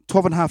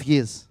12 and a half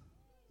years.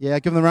 Yeah,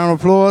 give them a round of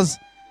applause.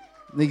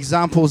 The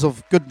examples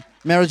of good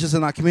marriages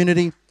in our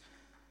community.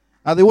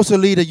 They also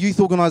lead a youth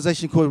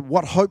organization called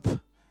What Hope.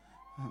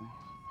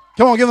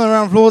 Come on, give them a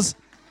round of applause.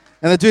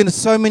 And they're doing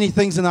so many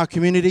things in our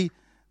community.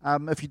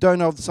 If you don't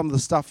know some of the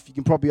stuff, you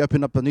can probably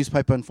open up a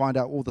newspaper and find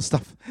out all the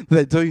stuff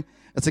they do.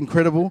 It's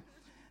incredible.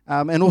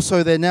 And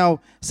also they're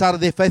now started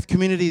their faith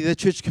community, their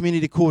church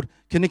community called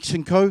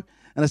Connection Co.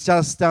 And it's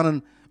just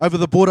down over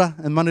the border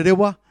in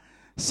Manurewa.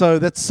 So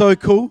that's so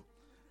cool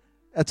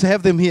to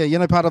have them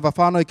here, part of our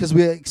whānau, because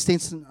we're an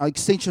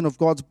extension of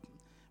God's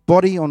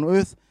body on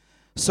earth.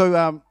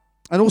 So,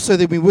 and also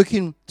they've been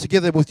working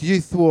together with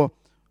youth for,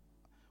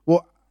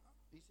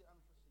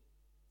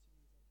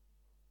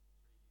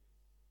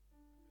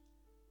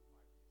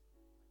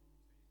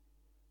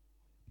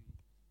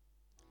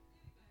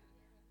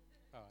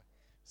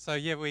 So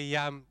yeah,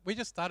 we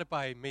just started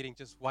by meeting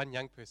just one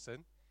young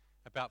person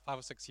about 5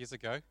 or 6 years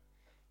ago,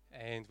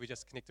 and we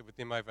just connected with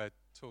them over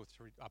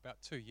about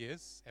 2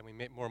 years, and we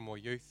met more and more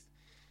youth.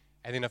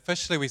 And then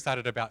officially we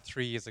started about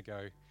 3 years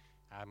ago,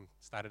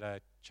 started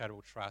a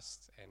charitable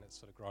trust, and it's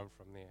sort of grown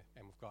from there.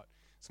 And we've got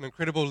some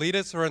incredible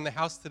leaders who are in the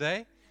house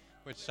today,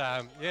 which,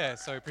 so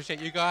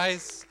appreciate you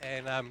guys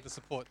and the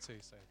support too,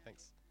 so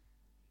thanks.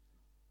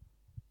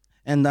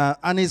 And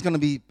Ane's going to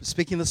be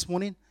speaking this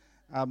morning,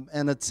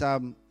 and it's...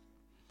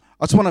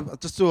 I just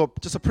want to do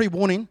a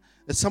pre-warning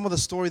that some of the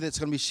story that's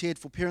going to be shared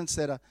for parents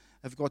that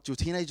have got your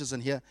teenagers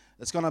in here,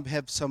 it's going to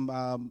have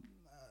some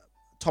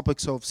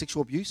topics of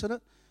sexual abuse in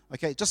it.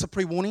 Okay, just a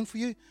pre-warning for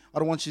you. I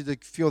don't want you to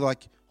feel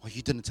like, oh,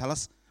 you didn't tell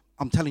us.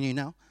 I'm telling you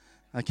now.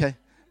 Okay,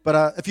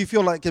 but if you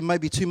feel like it may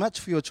be too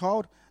much for your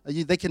child,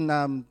 they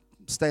can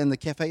stay in the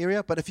cafe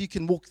area. But if you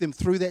can walk them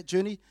through that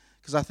journey,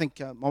 because I think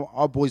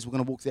our boys were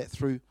going to walk that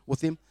through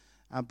with them.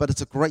 But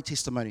it's a great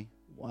testimony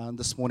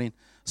this morning.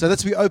 So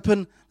let's be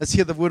open. Let's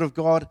hear the word of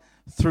God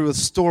through a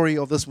story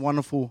of this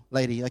wonderful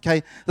lady.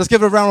 Okay, let's give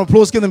her a round of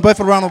applause. Give them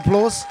both a round of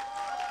applause.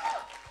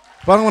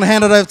 But I want to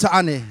hand it over to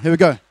Ane. Here we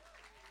go.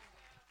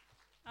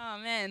 Oh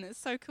man, it's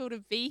so cool to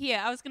be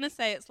here. I was going to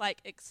say it's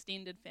like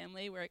extended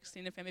family. We're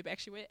extended family, but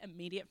actually we're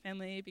immediate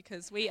family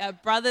because we are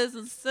brothers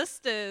and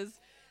sisters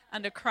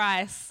under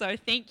Christ. So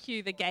thank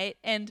you, The Gate.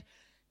 And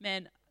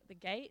man, The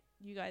Gate,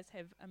 you guys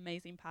have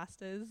amazing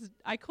pastors.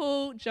 I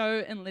call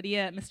Joe and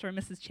Lydia Mr. and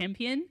Mrs.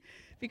 Champion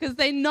because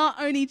they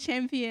not only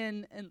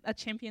are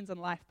champions in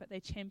life, but they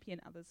champion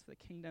others for the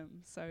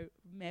kingdom. So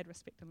mad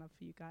respect and love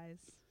for you guys.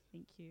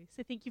 Thank you.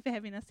 So thank you for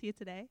having us here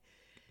today.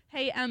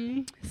 Hey,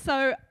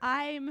 so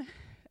I'm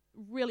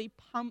really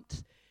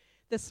pumped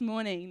this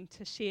morning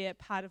to share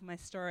part of my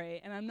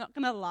story. And I'm not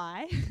going to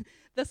lie,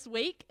 this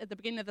week, at the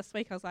beginning of this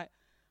week, I was like,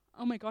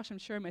 oh my gosh, I'm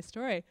sharing my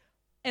story.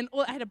 And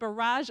I had a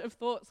barrage of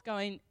thoughts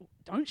going,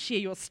 don't share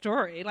your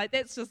story. Like,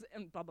 that's just,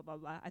 and blah, blah, blah,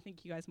 blah. I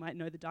think you guys might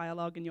know the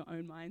dialogue in your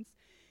own minds.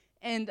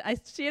 And I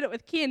shared it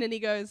with Ken, and he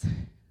goes,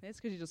 that's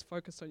because you just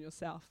focused on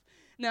yourself.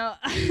 Now,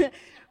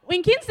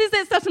 when Ken says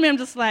that stuff to me, I'm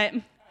just like,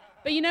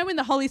 but when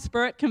the Holy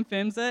Spirit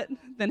confirms it,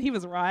 then he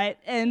was right.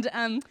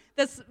 And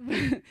this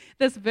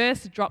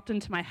verse dropped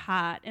into my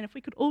heart. And if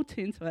we could all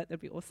turn to it, that'd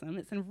be awesome.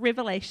 It's in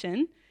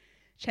Revelation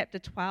chapter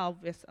 12,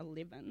 verse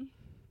 11.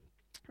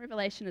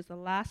 Revelation is the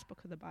last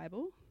book of the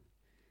Bible,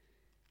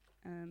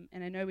 and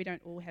I know we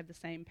don't all have the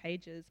same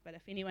pages, but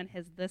if anyone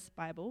has this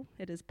Bible,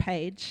 it is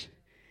page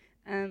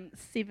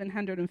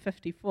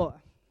 754.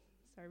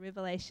 So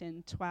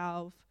Revelation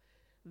 12,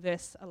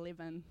 verse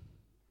 11.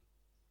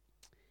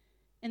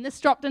 And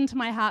this dropped into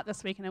my heart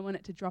this week, and I want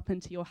it to drop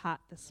into your heart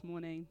this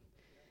morning.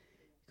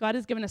 God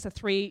has given us a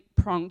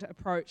three-pronged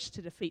approach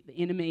to defeat the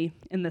enemy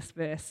in this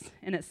verse,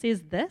 and it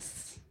says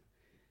this.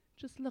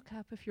 Just look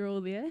up if you're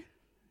all there.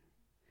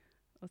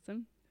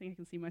 Awesome. I think I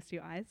can see most of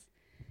your eyes.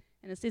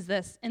 And it says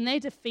this, and they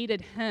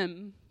defeated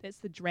him, that's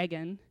the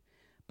dragon,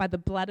 by the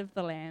blood of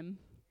the Lamb,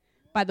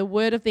 by the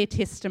word of their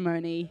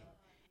testimony,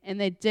 and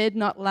they did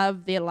not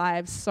love their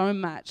lives so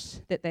much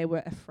that they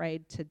were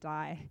afraid to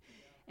die.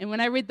 And when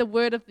I read the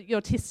word of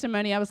your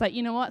testimony, I was like,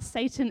 you know what?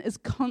 Satan is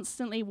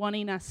constantly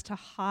wanting us to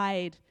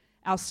hide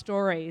our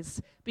stories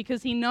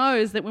because he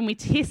knows that when we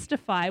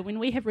testify, when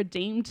we have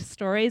redeemed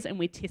stories and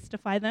we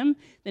testify them,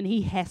 then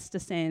he has to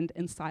stand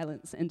in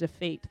silence and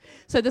defeat.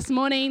 So this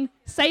morning,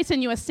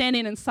 Satan, you are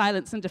standing in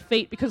silence and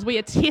defeat because we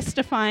are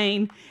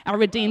testifying our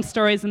redeemed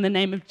stories in the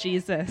name of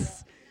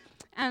Jesus.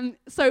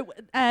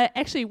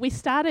 Actually, we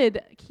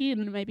started,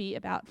 Ken, maybe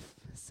about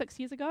 6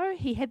 years ago.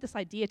 He had this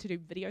idea to do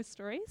video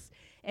stories,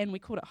 and we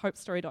called it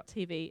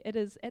hopestory.tv. It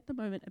is, at the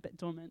moment, a bit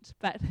dormant,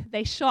 but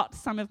they shot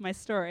some of my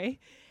story.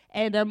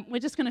 And we're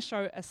just going to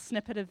show a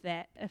snippet of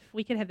that. If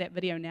we could have that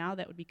video now,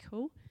 that would be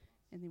cool.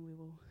 And then we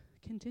will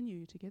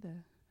continue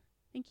together.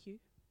 Thank you.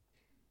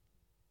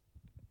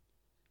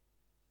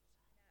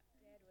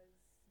 Dad was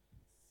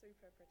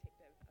super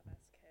protective of us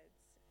kids,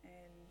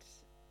 and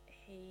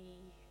he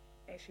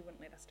actually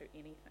wouldn't let us do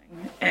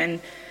anything.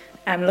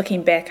 And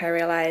looking back, I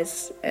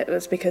realise it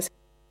was because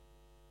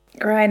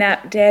growing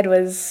up, Dad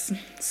was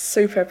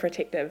super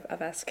protective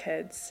of us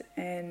kids,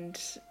 and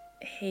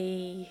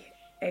he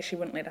actually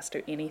wouldn't let us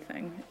do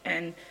anything.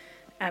 And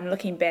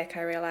Looking back,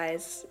 I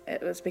realise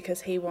it was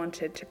because he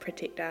wanted to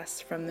protect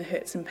us from the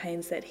hurts and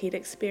pains that he'd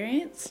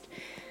experienced.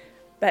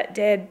 But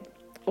Dad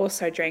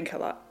also drank a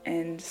lot,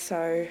 and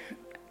so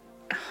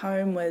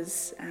home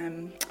was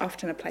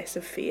often a place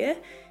of fear.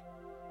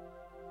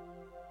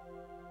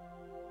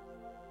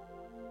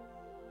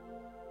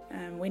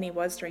 When he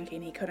was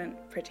drinking, he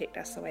couldn't protect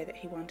us the way that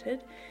he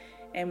wanted.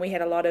 And we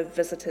had a lot of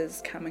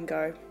visitors come and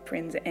go,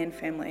 friends and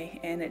family,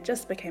 and it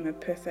just became a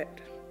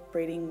perfect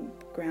breeding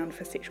ground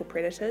for sexual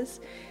predators.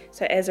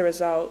 So as a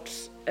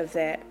result of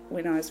that,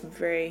 when I was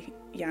very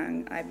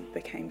young, I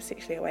became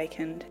sexually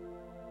awakened.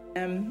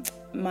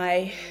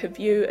 My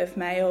view of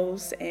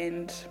males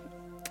and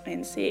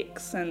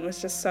sex and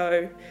was just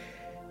so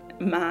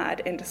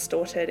marred and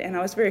distorted, and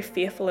I was very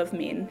fearful of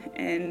men.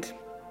 And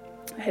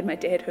I had my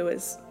dad who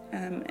was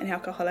an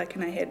alcoholic,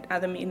 and I had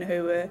other men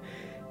who were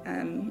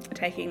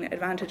taking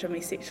advantage of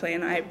me sexually,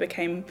 and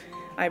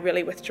I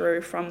really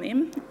withdrew from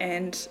them.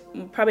 And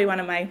probably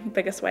one of my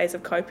biggest ways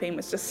of coping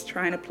was just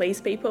trying to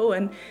please people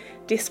and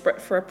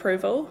desperate for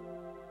approval.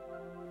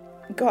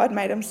 God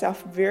made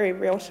himself very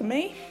real to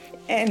me,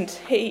 and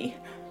he,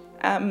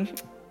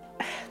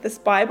 this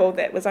Bible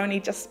that was only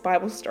just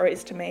Bible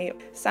stories to me,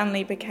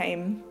 suddenly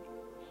became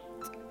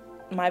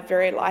my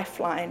very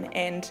lifeline.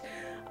 And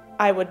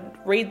I would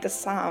read the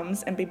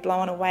Psalms and be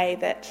blown away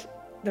that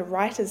the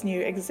writers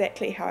knew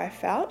exactly how I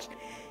felt.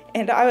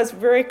 And I was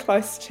very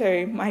close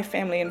to my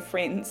family and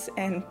friends,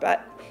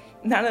 but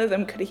none of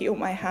them could heal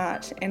my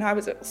heart. And I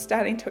was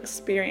starting to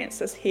experience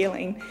this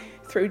healing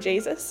through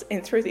Jesus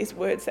and through these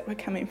words that were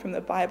coming from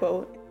the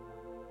Bible.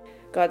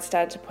 God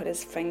started to put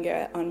his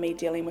finger on me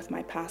dealing with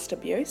my past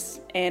abuse,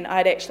 and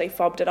I'd actually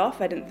fobbed it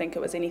off. I didn't think it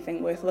was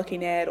anything worth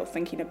looking at or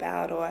thinking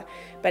about,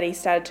 but he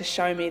started to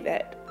show me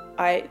that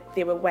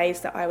there were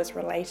ways that I was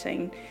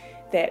relating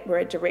that were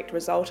a direct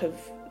result of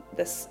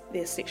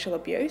their sexual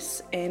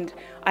abuse, and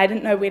I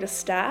didn't know where to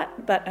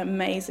start. But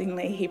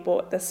amazingly, he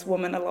brought this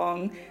woman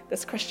along,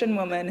 this Christian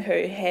woman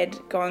who had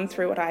gone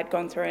through what I had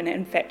gone through, and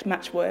in fact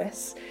much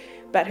worse,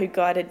 but who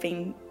God had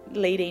been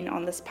leading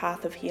on this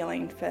path of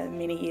healing for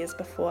many years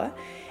before.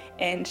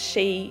 And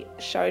she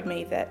showed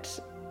me that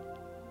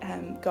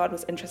God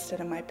was interested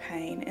in my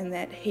pain, and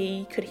that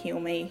he could heal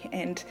me,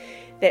 and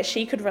that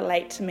she could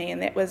relate to me,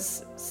 and that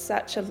was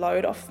such a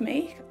load off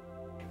me.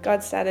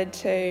 God started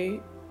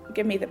to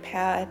give me the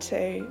power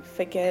to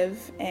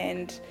forgive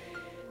and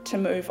to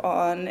move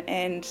on.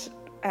 And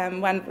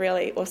one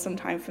really awesome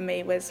time for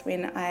me was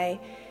when I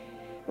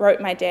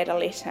wrote my dad a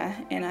letter,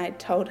 and I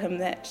told him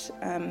that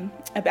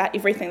about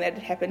everything that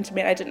had happened to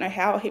me. I didn't know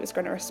how he was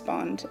going to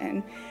respond,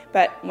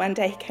 but one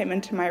day he came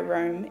into my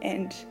room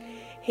and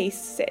he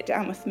sat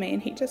down with me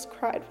and he just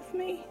cried with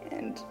me,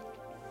 and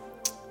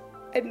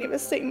I'd never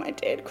seen my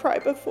dad cry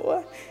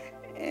before,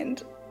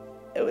 and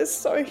it was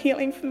so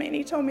healing for me. And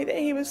he told me that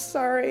he was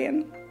sorry,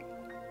 and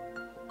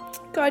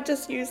God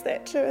just used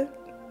that to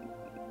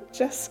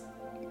just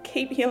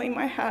keep healing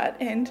my heart,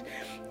 and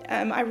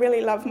I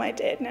really love my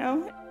dad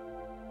now.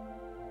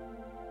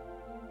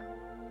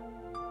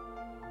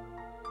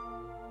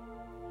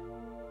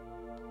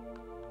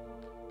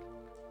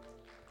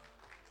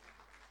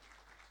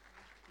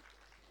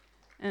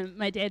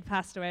 My dad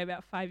passed away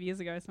about 5 years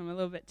ago, so I'm a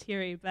little bit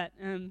teary, but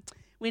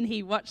when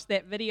he watched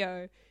that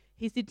video,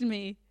 he said to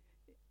me,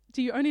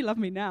 "Do you only love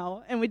me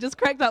now?" And we just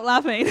cracked up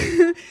laughing.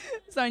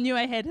 So I knew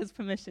I had his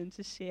permission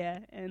to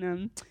share.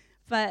 And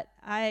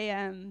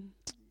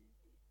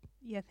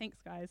thanks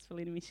guys for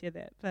letting me share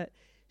that. But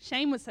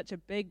shame was such a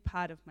big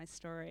part of my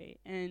story,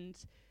 and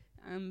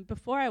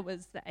before I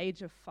was the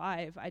age of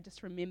 5, I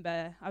just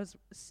remember I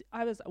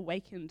was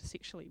awakened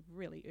sexually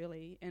really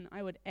early, and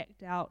I would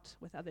act out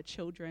with other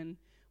children,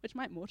 which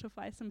might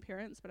mortify some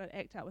parents, but I'd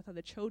act out with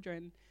other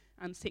children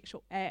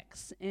sexual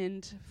acts.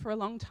 And for a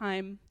long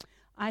time,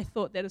 I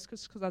thought that it was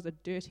because I was a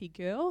dirty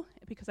girl,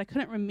 because I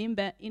couldn't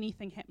remember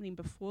anything happening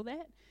before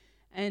that.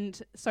 And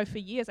so for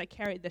years, I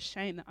carried the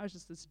shame that I was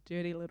just this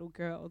dirty little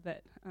girl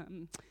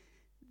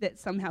that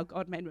somehow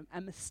God made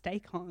a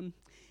mistake on.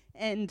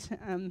 And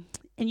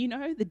you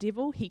know, the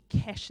devil, he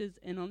cashes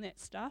in on that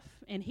stuff,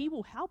 and he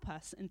will help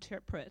us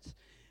interpret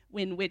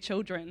when we're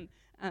children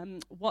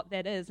what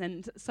that is.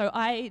 And so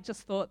I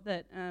just thought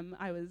that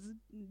I was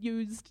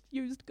used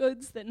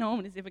goods, that no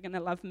one is ever going to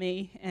love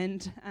me.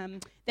 And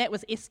that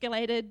was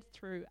escalated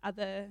through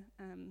other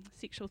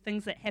sexual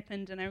things that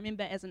happened. And I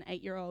remember as an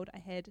 8-year-old, I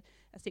had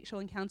a sexual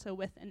encounter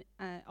with an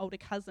older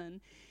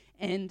cousin.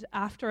 And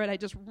after it, I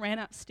just ran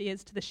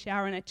upstairs to the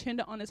shower, and I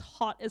turned it on as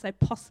hot as I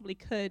possibly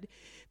could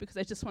because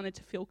I just wanted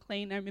to feel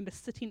clean. I remember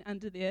sitting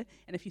under there,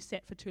 and if you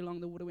sat for too long,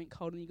 the water went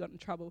cold and you got in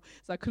trouble.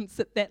 So I couldn't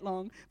sit that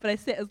long, but I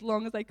sat as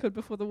long as I could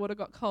before the water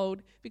got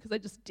cold because I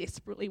just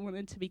desperately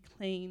wanted to be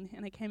clean.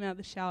 And I came out of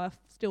the shower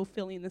still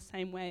feeling the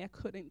same way. I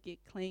couldn't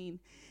get clean.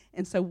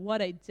 And so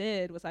what I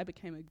did was I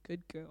became a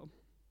good girl.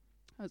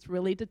 I was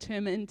really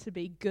determined to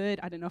be good.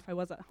 I don't know if I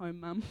was at home,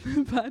 Mum,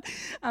 but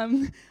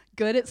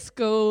good at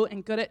school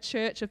and good at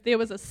church. If there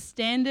was a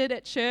standard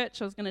at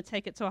church, I was going to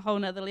take it to a whole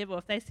nother level.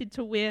 If they said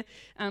to wear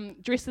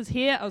dresses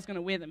here, I was going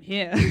to wear them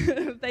here.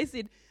 If they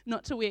said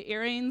not to wear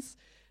earrings,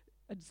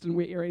 I just didn't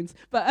wear earrings.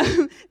 But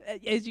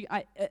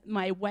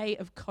my way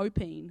of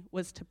coping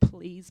was to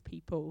please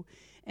people.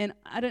 And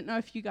I don't know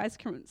if you guys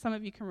some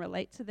of you can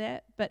relate to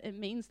that, but it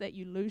means that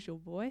you lose your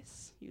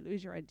voice, you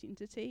lose your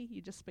identity,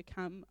 you just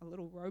become a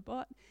little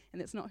robot,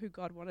 and it's not who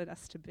God wanted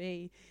us to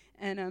be.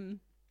 And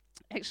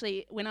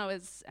actually, when I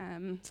was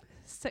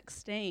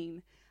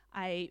 16,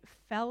 I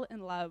fell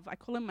in love. I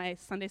call him my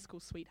Sunday school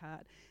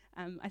sweetheart.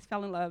 I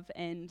fell in love,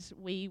 and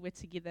we were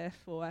together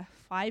for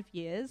 5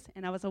 years,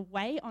 and I was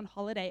away on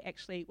holiday,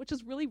 actually, which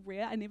is really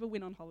rare. I never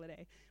went on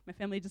holiday. My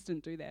family just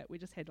didn't do that. We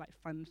just had, like,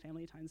 fun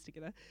family times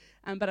together.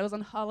 But I was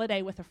on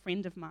holiday with a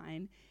friend of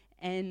mine,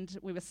 and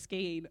we were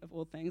skiing, of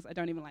all things. I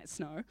don't even like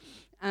snow.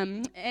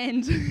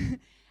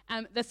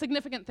 The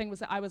significant thing was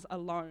that I was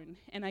alone,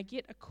 and I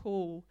get a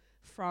call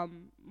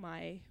from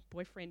my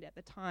boyfriend at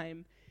the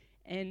time,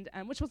 and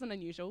which wasn't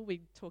unusual.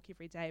 We'd talk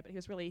every day, but he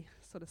was really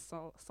sort of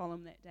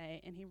solemn that day,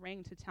 and he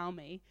rang to tell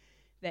me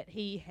that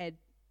he had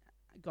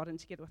gotten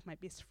together with my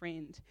best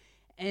friend.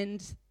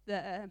 And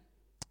I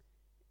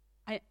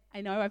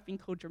know I've been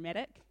called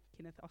dramatic.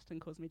 Kenneth often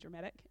calls me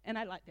dramatic, and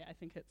I like that. I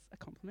think it's a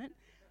compliment.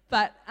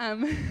 But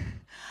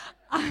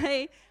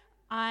I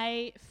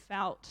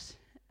felt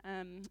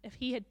if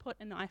he had put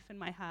a knife in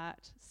my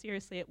heart,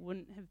 seriously, it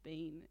wouldn't have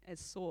been as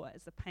sore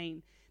as the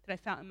pain that I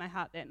felt in my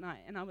heart that night.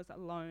 And I was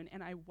alone,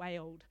 and I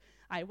wailed.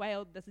 I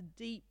wailed this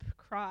deep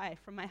cry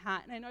from my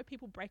heart. And I know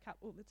people break up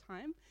all the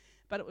time,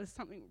 but it was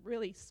something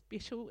really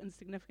special and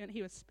significant.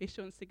 He was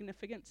special and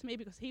significant to me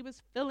because he was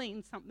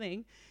filling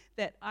something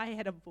that I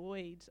had a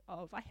void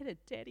of. I had a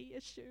daddy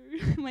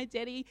issue. My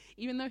daddy,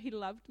 even though he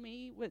loved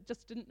me,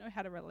 just didn't know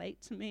how to relate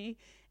to me.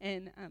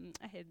 And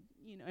I had,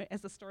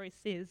 as the story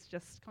says,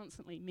 just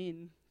constantly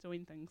men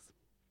doing things.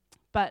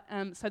 But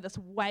so this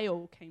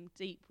wail came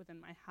deep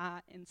within my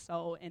heart and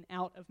soul and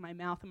out of my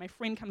mouth. And my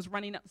friend comes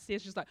running up the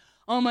stairs. She's like,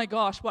 "Oh my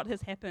gosh, what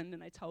has happened?"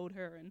 And I told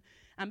her. And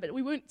but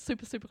we weren't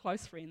super, super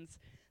close friends.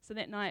 So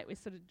that night we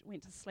sort of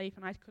went to sleep,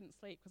 and I couldn't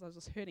sleep because I was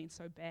just hurting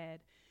so bad.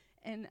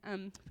 And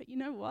but you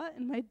know what?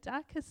 In my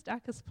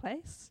darkest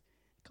place,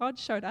 God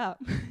showed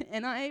up.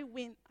 And I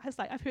was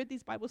like, I've heard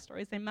these Bible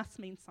stories. They must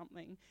mean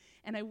something.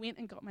 And I went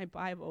and got my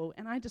Bible,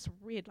 and I just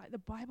read. Like, the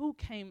Bible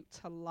came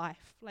to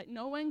life. Like,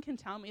 no one can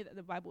tell me that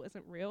the Bible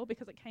isn't real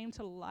because it came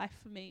to life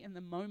for me in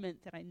the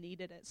moment that I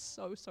needed it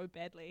so, so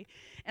badly.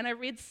 And I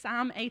read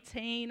Psalm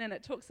 18, and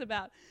it talks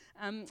about,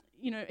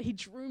 he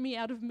drew me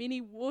out of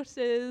many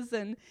waters,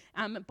 and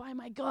by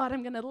my God,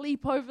 I'm going to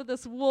leap over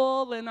this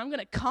wall, and I'm going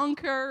to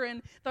conquer.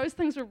 And those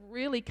things were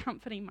really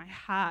comforting my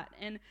heart.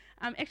 And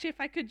actually, if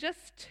I could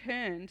just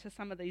turn to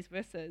some of these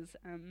verses,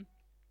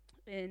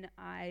 in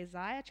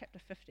Isaiah chapter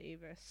 50,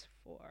 verse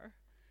 4.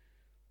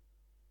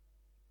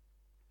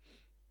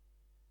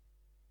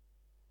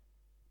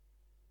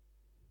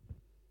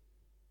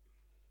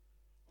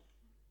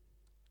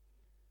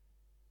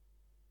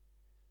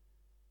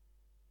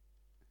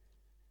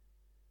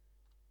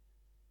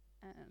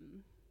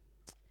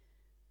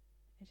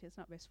 Actually, it's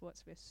not verse 4,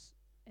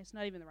 it's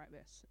not even the right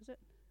verse, is it?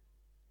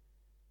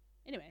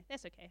 Anyway,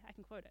 that's okay, I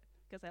can quote it,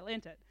 because I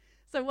learned it.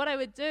 So what I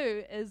would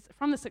do is,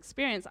 from this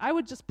experience, I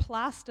would just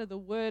plaster the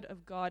Word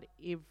of God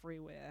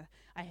everywhere.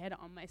 I had it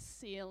on my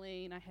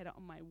ceiling, I had it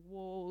on my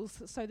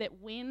walls, so that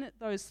when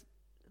those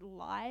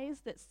lies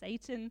that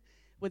Satan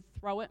would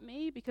throw at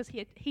me, because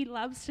he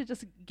loves to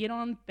just get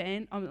on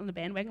the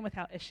bandwagon with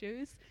our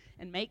issues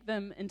and make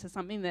them into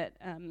something that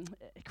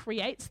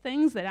creates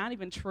things that aren't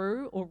even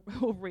true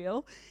or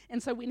real.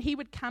 And so when he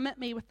would come at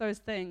me with those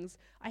things,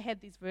 I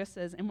had these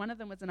verses, and one of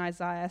them was in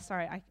Isaiah.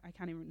 Sorry, I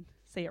can't even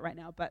see it right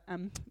now, but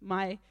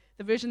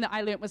the version that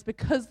I learnt was,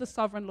 "Because the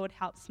sovereign Lord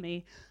helps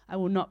me, I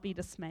will not be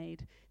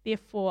dismayed.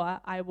 Therefore,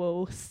 I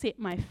will set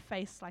my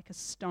face like a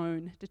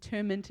stone,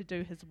 determined to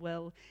do his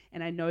will,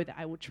 and I know that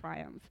I will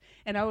triumph."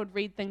 And I would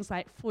read things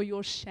like, "For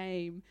your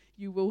shame,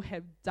 you will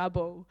have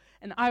double,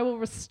 and I will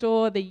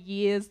restore the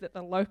years that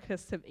the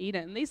locusts have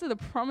eaten." These are the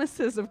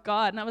promises of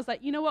God. And I was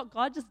like, you know what?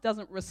 God just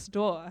doesn't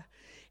restore.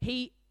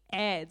 He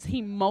adds,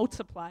 he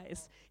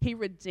multiplies, he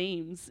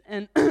redeems.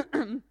 And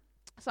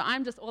so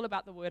I'm just all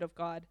about the Word of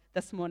God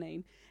this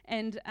morning.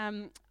 And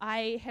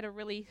I had a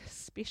really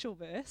special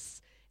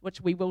verse,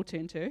 which we will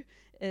turn to,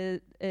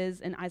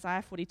 is in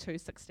Isaiah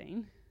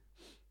 42:16.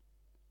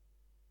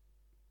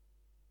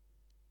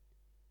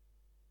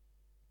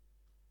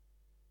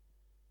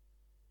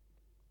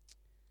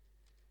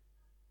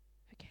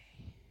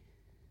 Okay.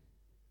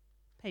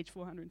 Page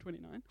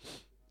 429.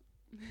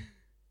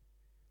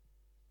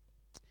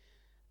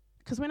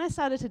 Because when I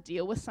started to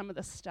deal with some of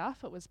the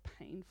stuff, it was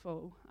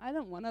painful. I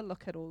didn't want to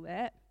look at all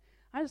that.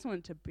 I just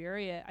wanted to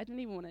bury it. I didn't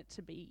even want it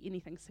to be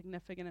anything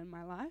significant in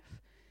my life.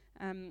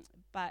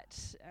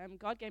 But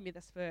God gave me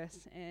this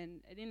verse,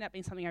 and it ended up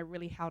being something I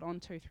really held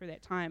on to through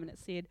that time. And it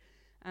said,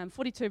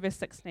 42 verse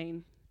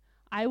 16,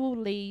 "I will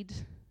lead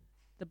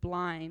the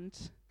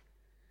blind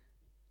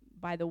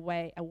by a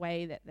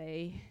way that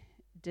they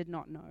did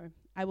not know.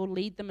 I will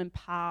lead them in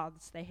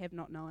paths they have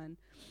not known.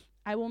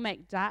 I will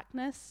make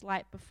darkness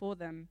light before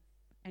them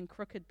and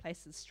crooked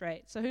places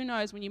straight. So who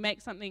knows, when you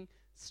make something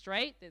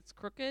straight that's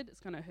crooked, it's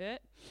going to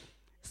hurt.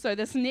 So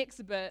this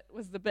next bit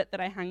was the bit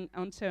that I hung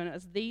onto, and it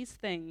was, these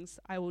things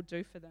I will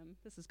do for them.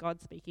 This is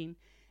God speaking,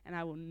 and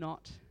I will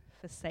not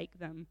forsake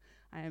them.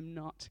 I am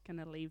not going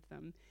to leave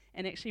them.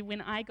 And actually,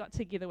 when I got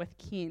together with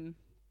Ken,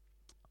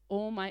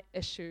 all my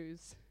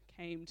issues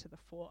came to the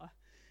fore.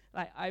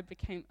 Like I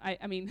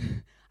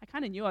mean, I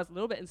kind of knew I was a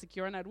little bit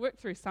insecure, and I'd worked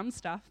through some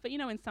stuff. But you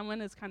know, when someone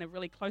is kind of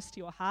really close to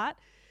your heart,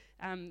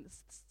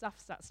 stuff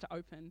starts to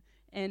open.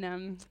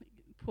 And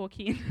poor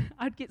Ken,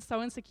 I'd get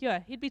so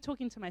insecure. He'd be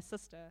talking to my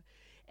sister,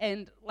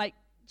 and like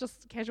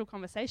just casual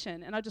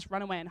conversation, and I'd just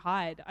run away and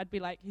hide. I'd be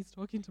like, he's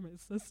talking to my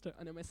sister.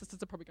 I know my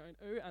sisters are probably going,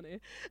 oh, Annie.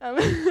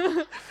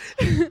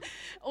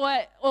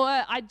 Or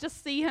I'd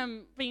just see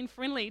him being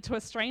friendly to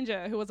a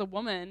stranger who was a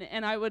woman,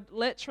 and I would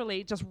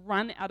literally just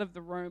run out of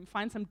the room,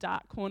 find some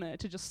dark corner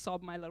to just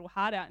sob my little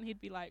heart out, and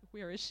he'd be like,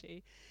 where is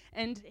she?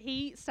 And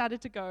he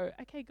started to go,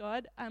 okay,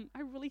 God, I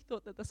really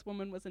thought that this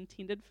woman was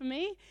intended for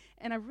me,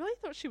 and I really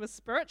thought she was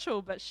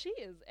spiritual, but she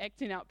is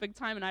acting out big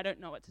time, and I don't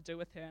know what to do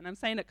with her. And I'm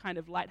saying it kind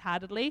of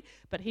lightheartedly,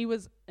 but he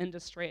was in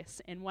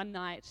distress. And one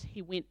night,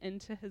 he went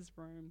into his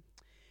room,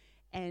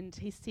 and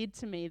he said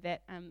to me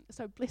that,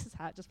 so bless his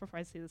heart, just before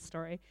I say this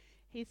story,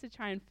 he used to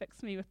try and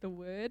fix me with the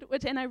word,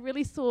 and I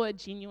really saw a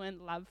genuine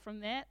love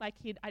from that. Like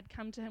I'd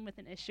come to him with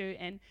an issue,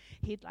 and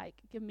he'd like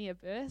give me a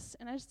verse,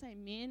 and I'd say,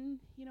 men,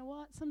 you know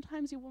what?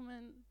 Sometimes your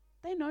women,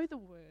 they know the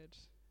word.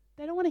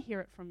 They don't want to hear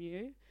it from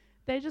you.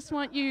 They just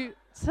want you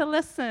to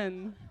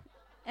listen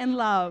and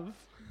love.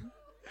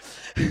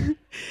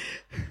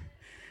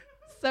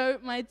 So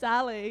my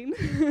darling,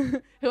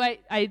 who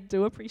I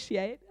do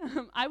appreciate,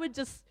 I would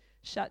just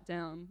shut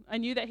down. I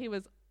knew that he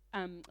was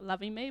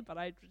loving me, but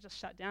I just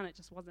shut down. It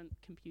just wasn't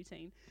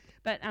computing.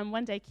 But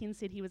one day Ken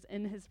said he was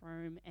in his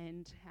room,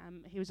 and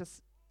he was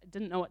just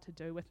didn't know what to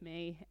do with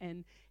me,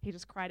 and he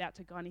just cried out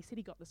to God, and he said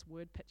he got this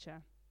word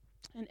picture.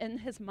 And in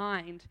his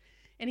mind,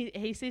 and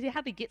he said he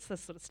hardly gets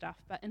this sort of stuff,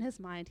 but in his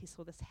mind he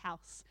saw this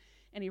house,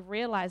 and he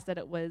realized that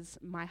it was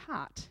my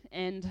heart.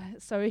 And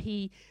so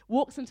he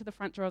walks into the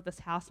front door of this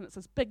house, and it's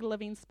this big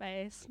living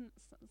space,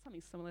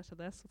 something similar to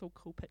this, with all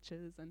cool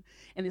pictures, and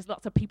there's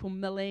lots of people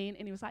milling.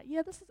 And he was like,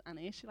 yeah, this is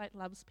Annie. She like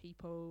loves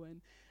people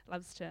and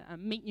loves to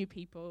meet new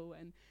people.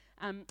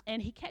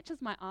 And he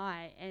catches my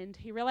eye, and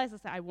he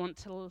realizes that I want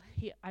to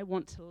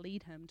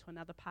lead him to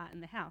another part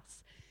in the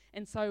house.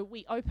 And so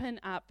we open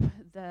up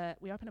a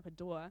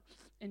door,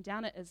 and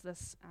down it is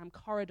this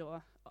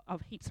corridor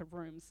of heaps of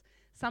rooms.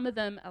 Some of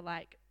them are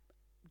like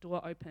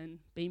door open,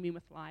 beaming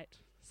with light.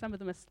 Some of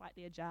them are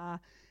slightly ajar,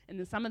 and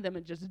then some of them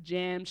are just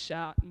jammed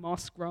shut,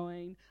 moss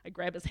growing. I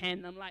grab his hand,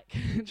 and I'm like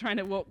trying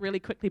to walk really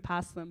quickly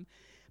past them.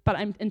 But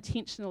I'm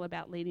intentional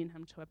about leading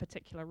him to a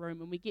particular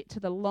room. And we get to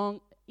the long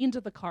end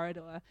of the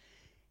corridor,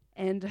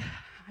 and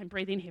I'm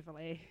breathing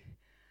heavily.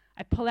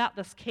 I pull out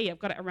this key, I've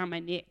got it around my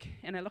neck,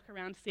 and I look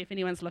around to see if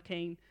anyone's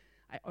looking.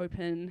 I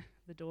open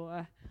the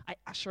door, I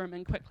usher him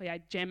in quickly, I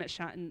jam it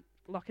shut and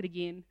lock it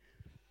again.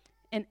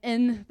 And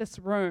in this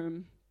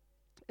room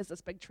is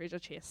this big treasure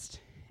chest.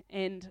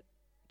 And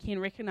Ken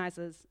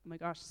recognizes, oh my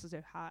gosh, this is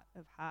her heart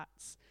of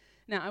hearts.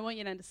 Now, I want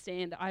you to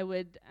understand, I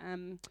would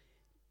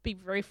be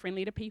very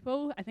friendly to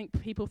people. I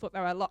think people thought they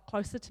were a lot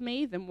closer to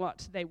me than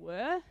what they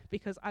were,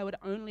 because I would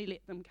only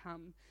let them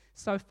come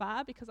so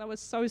far, because I was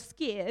so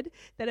scared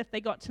that if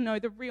they got to know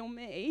the real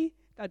me,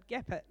 they'd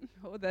gap it,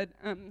 or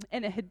and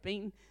it had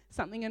been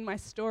something in my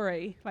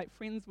story, like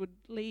friends would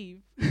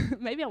leave.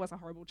 Maybe I was a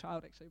horrible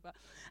child, actually,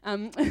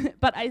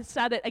 but I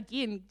started,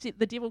 again,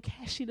 the devil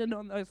cashing in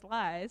on those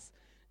lies.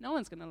 No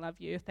one's going to love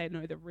you if they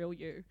know the real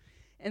you.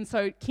 And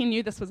so Ken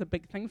knew this was a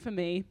big thing for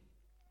me.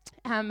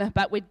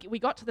 But we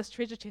got to this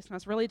treasure chest, and I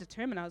was really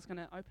determined I was going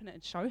to open it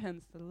and show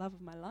him it's the love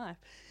of my life.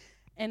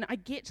 And I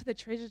get to the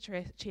treasure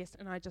chest,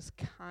 and I just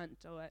can't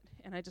do it.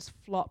 And I just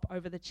flop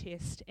over the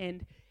chest,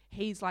 and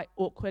he's like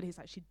awkward. He's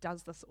like, she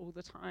does this all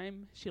the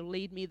time. She'll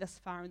lead me this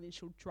far, and then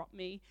she'll drop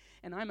me.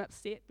 And I'm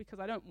upset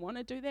because I don't want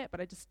to do that, but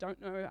I just don't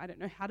know. I don't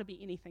know how to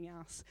be anything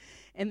else.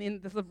 And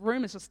then the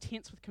room is just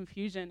tense with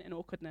confusion and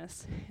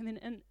awkwardness.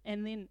 And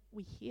then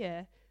we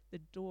hear the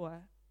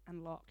door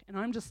unlock, and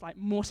I'm just like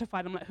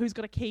mortified. I'm like, who's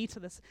got a key to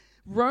this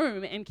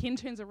room? And Ken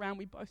turns around,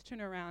 we both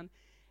turn around,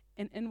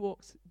 and in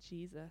walks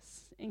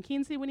Jesus. And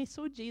Ken said when he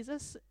saw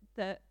Jesus,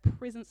 the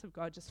presence of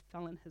God just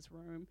fell in his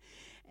room.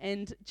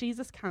 And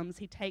Jesus comes,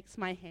 he takes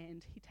my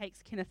hand, he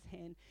takes Kenneth's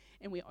hand,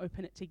 and we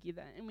open it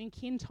together. And when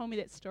Ken told me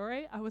that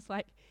story, I was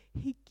like,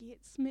 he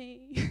gets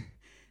me.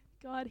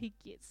 God, he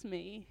gets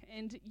me,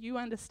 and you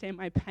understand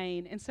my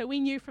pain. And so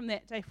we knew from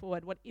that day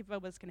forward, whatever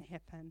was going to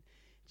happen,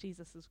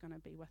 Jesus is going to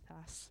be with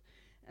us.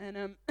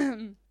 And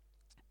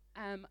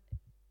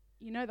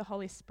you know, the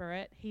Holy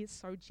Spirit, he is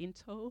so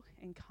gentle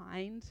and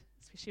kind,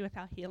 especially with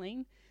our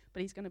healing,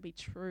 but he's going to be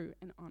true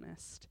and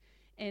honest.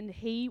 And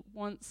he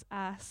wants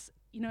us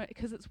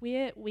because it's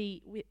where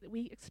we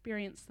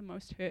experience the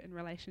most hurt in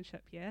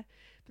relationship, yeah?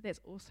 But that's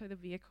also the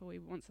vehicle He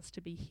wants us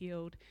to be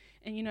healed.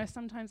 And,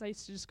 sometimes I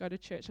used to just go to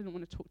church. I didn't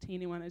want to talk to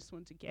anyone. I just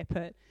wanted to gap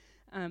it.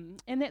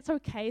 And that's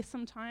okay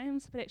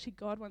sometimes, but actually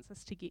God wants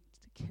us to get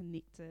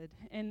connected.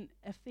 And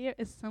if there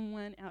is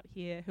someone out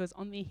here who is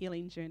on their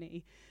healing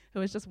journey,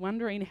 who is just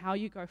wondering how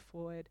you go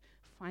forward,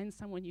 find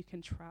someone you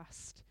can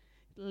trust.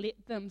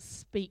 Let them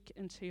speak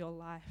into your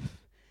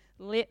life.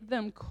 Let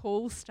them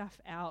call stuff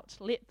out.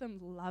 Let them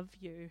love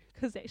you.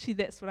 Because actually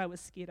that's what I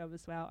was scared of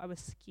as well. I was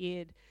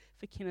scared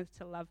for Kenneth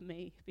to love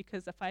me,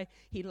 because if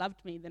he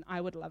loved me, then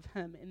I would love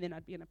him, and then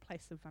I'd be in a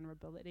place of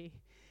vulnerability.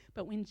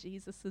 But when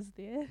Jesus is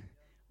there,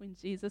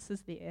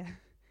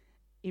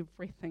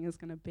 everything is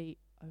going to be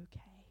okay.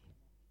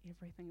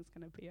 Everything is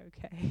going to be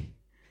okay.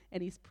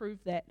 And He's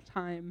proved that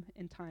time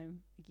and time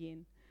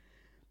again.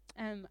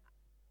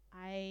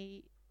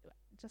 I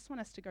just want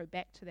us to go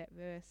back to that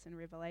verse in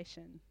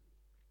Revelation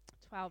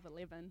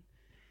 12:11.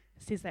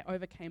 It says they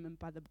overcame Him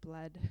by the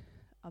blood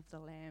of the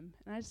Lamb.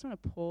 And I just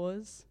want to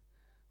pause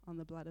on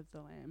the blood of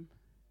the Lamb.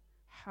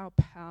 How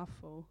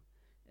powerful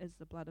is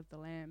the blood of the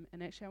Lamb?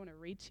 And actually I want to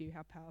read to you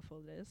how powerful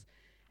it is.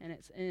 And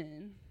it's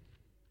in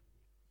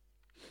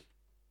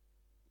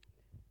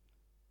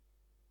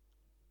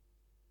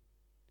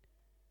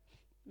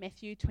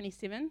Matthew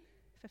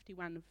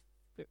 27:51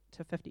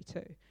 to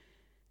 52.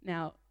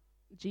 Now,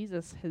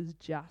 Jesus has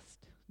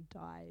just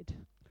died.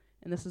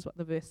 And this is what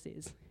the verse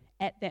says.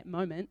 At that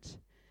moment,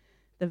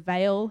 the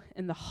veil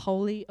in the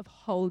Holy of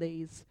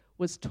Holies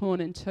was torn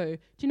in two. Do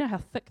you know how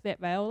thick that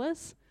veil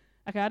is?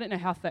 Okay, I don't know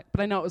how thick, but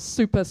I know it was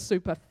super,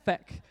 super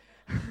thick.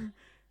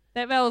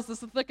 That veil is the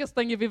thickest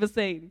thing you've ever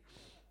seen.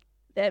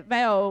 That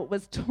veil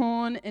was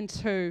torn in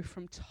two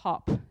from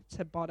top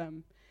to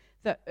bottom.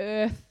 The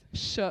earth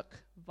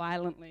shook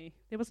violently.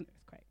 There was an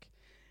earthquake.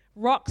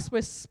 Rocks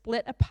were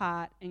split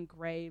apart and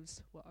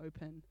graves were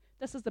open.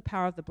 This is the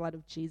power of the blood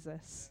of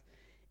Jesus.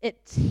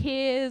 It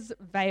tears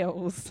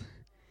veils.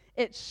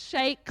 It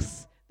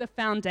shakes the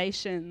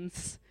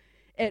foundations.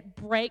 It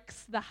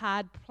breaks the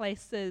hard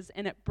places,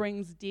 and it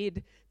brings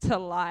dead to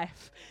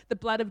life. The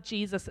blood of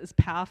Jesus is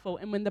powerful,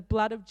 and when the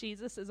blood of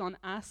Jesus is on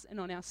us and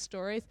on our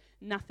stories,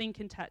 nothing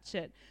can touch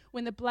it.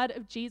 When the blood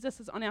of Jesus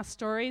is on our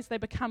stories, they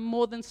become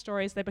more than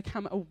stories, they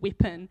become a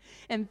weapon.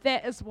 And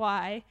that is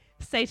why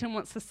Satan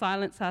wants to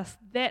silence us.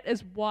 That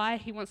is why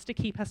he wants to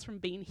keep us from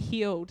being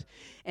healed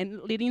and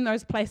letting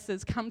those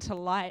places come to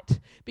light,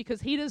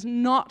 because he does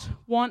not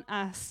want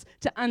us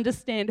to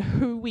understand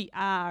who we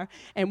are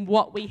and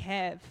what we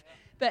have.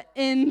 But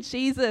in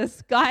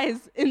Jesus,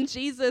 guys, in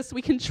Jesus,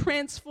 we can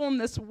transform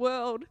this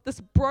world, this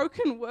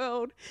broken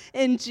world.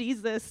 In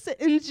Jesus,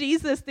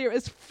 there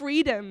is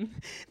freedom,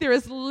 there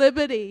is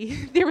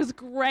liberty, there is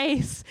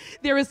grace,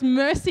 there is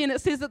mercy. And it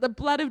says that the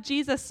blood of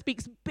Jesus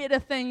speaks better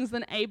things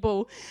than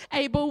Abel.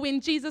 Abel,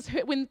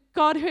 when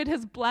God heard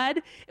his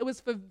blood, it was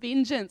for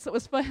vengeance, it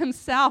was for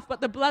himself. But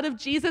the blood of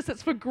Jesus,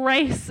 it's for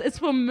grace, it's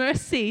for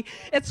mercy,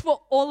 it's for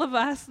all of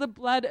us. The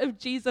blood of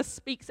Jesus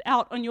speaks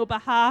out on your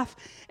behalf.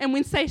 And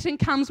when Satan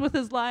comes with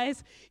his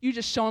lies, you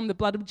just show him the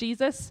blood of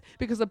Jesus,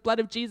 because the blood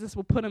of Jesus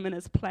will put him in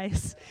his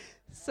place.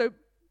 So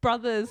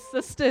brothers,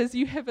 sisters,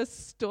 you have a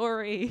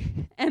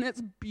story, and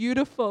it's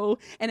beautiful,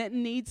 and it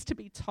needs to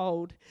be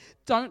told.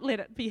 Don't let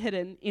it be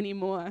hidden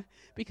anymore,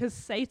 because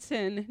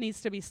Satan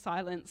needs to be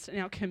silenced in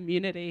our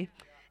community.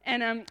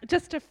 And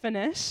just to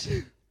finish,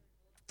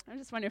 I'm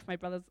just wondering if my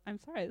brothers, I'm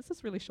sorry, this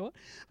is really short,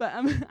 but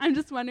I'm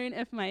just wondering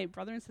if my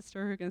brother and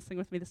sister who are going to sing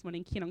with me this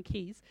morning, Ken on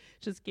keys,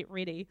 just get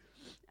ready.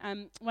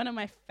 One of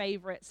my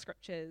favorite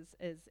scriptures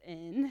is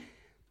in,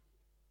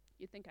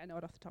 you'd think I know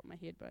it off the top of my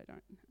head, but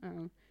I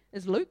don't,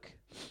 is Luke.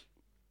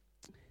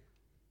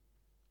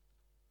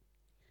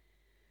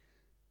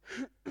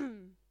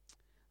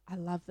 I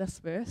love this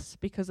verse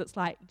because it's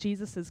like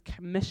Jesus'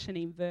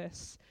 commissioning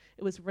verse.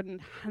 It was written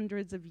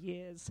hundreds of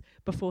years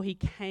before he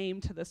came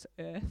to this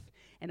earth,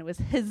 and it was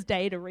his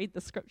day to read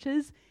the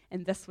scriptures,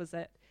 and this was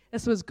it.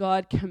 This was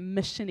God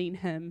commissioning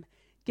him,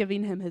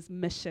 giving him his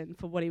mission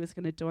for what he was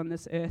going to do on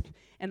this earth.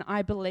 And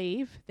I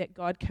believe that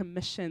God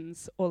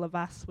commissions all of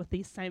us with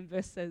these same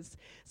verses.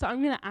 So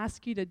I'm going to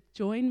ask you to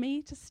join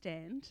me to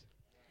stand,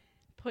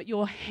 put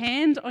your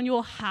hand on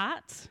your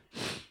heart,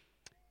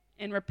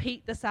 and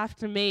repeat this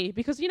after me.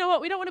 Because you know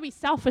what? We don't want to be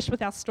selfish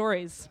with our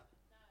stories.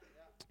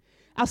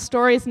 Our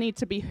stories need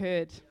to be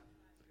heard.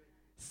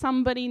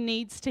 Somebody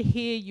needs to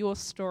hear your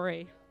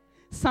story.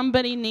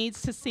 Somebody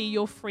needs to see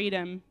your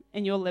freedom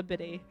and your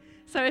liberty.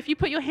 So if you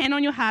put your hand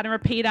on your heart and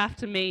repeat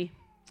after me,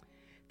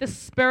 the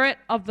Spirit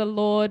of the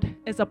Lord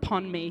is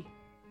upon me,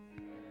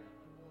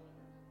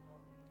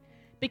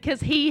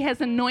 because he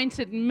has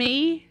anointed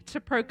me to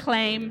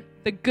proclaim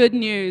the good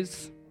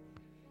news.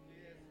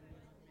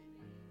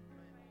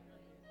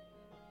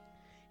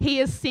 He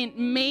has sent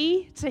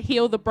me to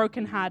heal the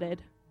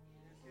brokenhearted,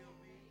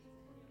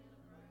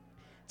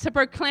 to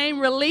proclaim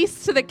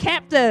release to the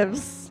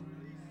captives,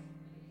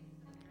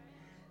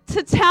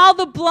 to tell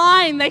the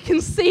blind they can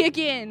see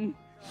again,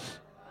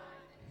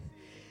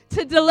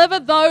 to deliver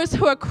those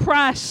who are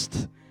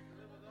crushed,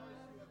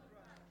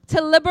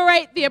 to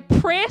liberate the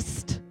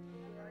oppressed,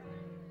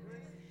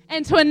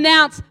 and to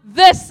announce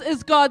this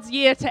is God's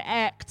year to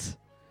act.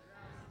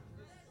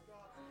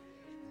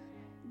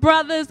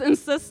 Brothers and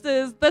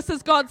sisters, this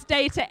is God's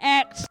day to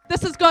act.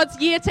 This is God's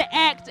year to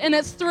act, and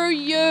it's through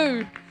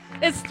you.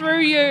 It's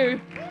through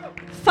you.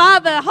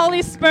 Father,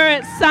 Holy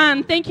Spirit,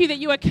 Son, thank you that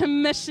you are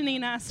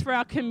commissioning us for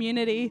our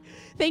community.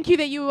 Thank you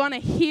that you want to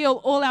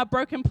heal all our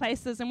broken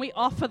places, and we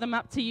offer them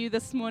up to you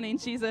this morning,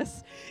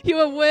 Jesus. You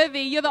are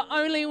worthy. You're the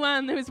only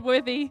one who's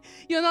worthy.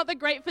 You're not the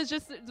great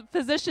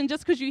physician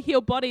just because you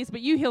heal bodies,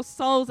 but you heal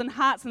souls and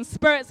hearts and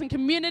spirits and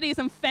communities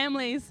and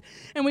families.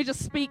 And we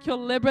just speak your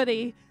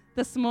liberty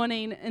this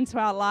morning into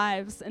our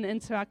lives and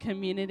into our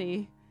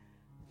community.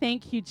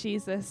 Thank you,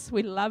 Jesus.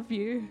 We love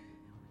you.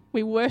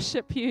 We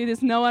worship you.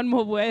 There's no one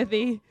more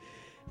worthy.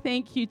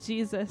 Thank you,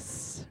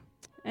 Jesus.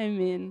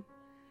 Amen.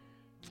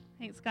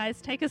 Thanks,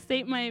 guys. Take a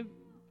seat. My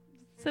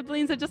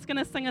siblings are just going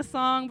to sing a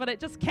song, but it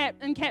just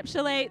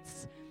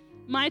encapsulates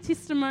my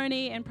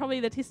testimony and probably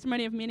the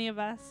testimony of many of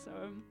us. So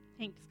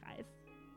thanks, guys.